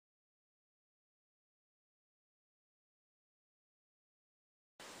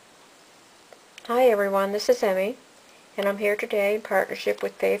Hi everyone, this is Emmy, and I'm here today in partnership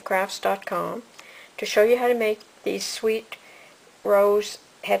with favecrafts.com to show you how to make these sweet rose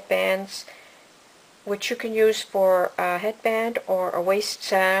headbands, which you can use for a headband or a waist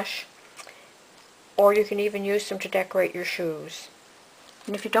sash, or you can even use them to decorate your shoes.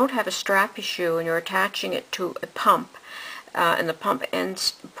 And if you don't have a strappy shoe and you're attaching it to a pump, and the pump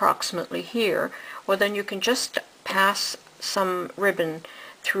ends approximately here, well then you can just pass some ribbon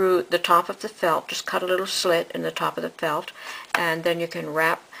through the top of the felt. Just cut a little slit in the top of the felt, and then you can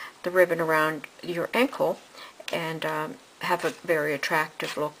wrap the ribbon around your ankle and have a very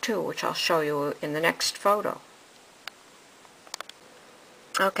attractive look too, which I'll show you in the next photo.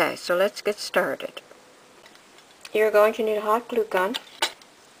 Okay, so let's get started. You're going to need a hot glue gun,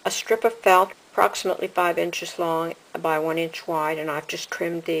 a strip of felt approximately 5 inches long by 1 inch wide, and I've just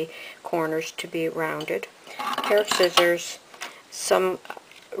trimmed the corners to be rounded, a pair of scissors, some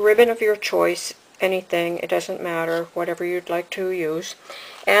ribbon of your choice, anything, it doesn't matter, whatever you'd like to use,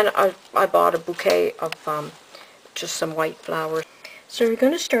 and I bought a bouquet of just some white flowers. So we're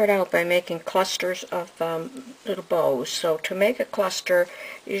going to start out by making clusters of little bows. So to make a cluster,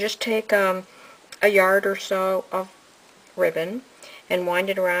 you just take a yard or so of ribbon and wind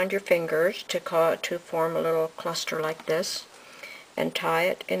it around your fingers to form a little cluster like this, and tie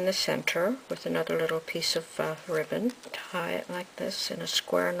it in the center with another little piece of ribbon. Tie it like this in a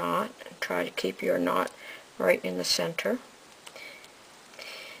square knot and try to keep your knot right in the center.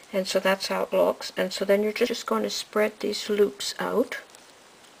 And so that's how it looks. And so then you're just going to spread these loops out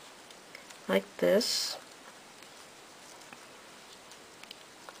like this.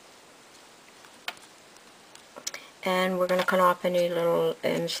 And we're going to cut off any little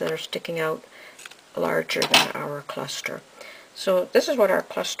ends that are sticking out larger than our cluster. So this is what our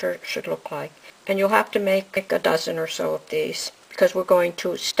cluster should look like. And you'll have to make a dozen or so of these, because we're going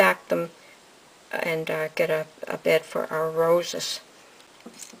to stack them and get a bed for our roses.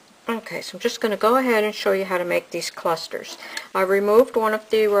 Okay, so I'm just going to go ahead and show you how to make these clusters. I removed one of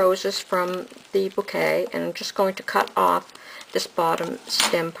the roses from the bouquet, and I'm just going to cut off this bottom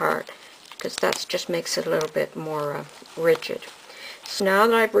stem part, because that just makes it a little bit more rigid. So now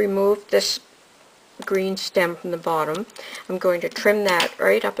that I've removed this green stem from the bottom, I'm going to trim that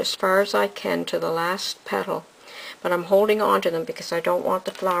right up as far as I can to the last petal, but I'm holding on to them because I don't want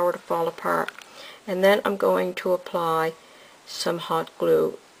the flower to fall apart. And then I'm going to apply some hot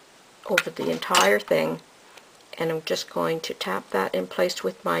glue over the entire thing, and I'm just going to tap that in place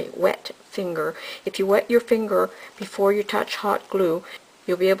with my wet finger. If you wet your finger before you touch hot glue,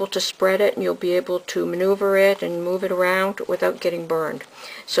 you'll be able to spread it and you'll be able to maneuver it and move it around without getting burned.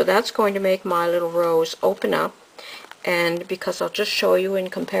 So that's going to make my little rose open up, and because I'll just show you in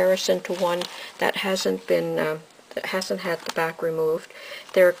comparison to one that hasn't had the back removed,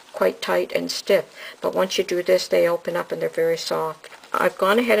 they're quite tight and stiff. But once you do this, they open up and they're very soft. I've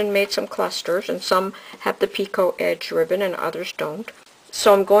gone ahead and made some clusters, and some have the picot edge ribbon and others don't.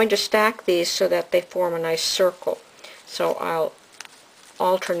 So I'm going to stack these so that they form a nice circle. So I'll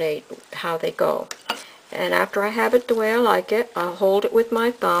alternate how they go. And after I have it the way I like it, I'll hold it with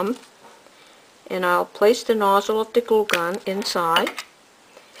my thumb, and I'll place the nozzle of the glue gun inside,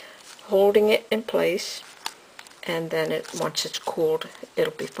 holding it in place, and then once it's cooled,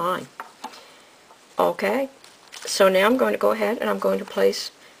 it'll be fine. Okay, so now I'm going to go ahead and I'm going to place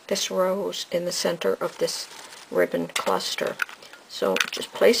this rose in the center of this ribbon cluster. So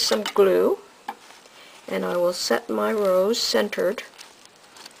just place some glue, and I will set my rose centered,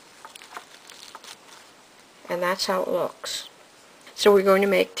 and that's how it looks. So we're going to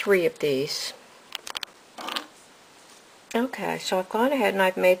make 3 of these. Okay, so I've gone ahead and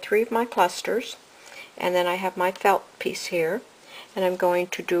I've made 3 of my clusters, and then I have my felt piece here, and I'm going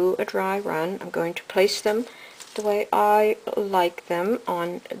to do a dry run. I'm going to place them the way I like them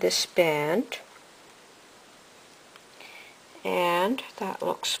on this band, and that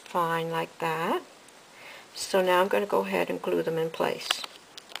looks fine like that. So now I'm going to go ahead and glue them in place.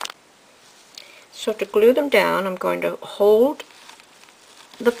 So to glue them down, I'm going to hold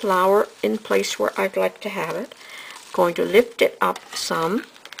the flower in place where I'd like to have it. I'm going to lift it up some,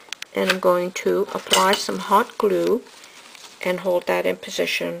 and I'm going to apply some hot glue and hold that in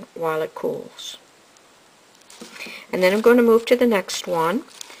position while it cools. And then I'm going to move to the next one,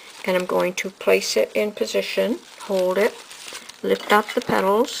 and I'm going to place it in position, hold it, lift up the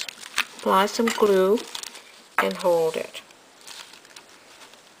petals, apply some glue, and hold it.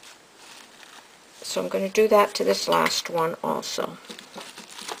 So I'm going to do that to this last one also.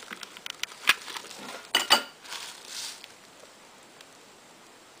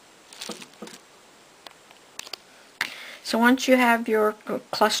 So once you have your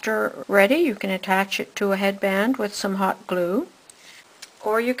cluster ready, you can attach it to a headband with some hot glue,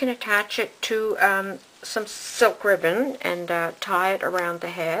 or you can attach it to some silk ribbon and tie it around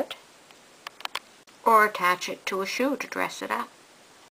the head, or attach it to a shoe to dress it up.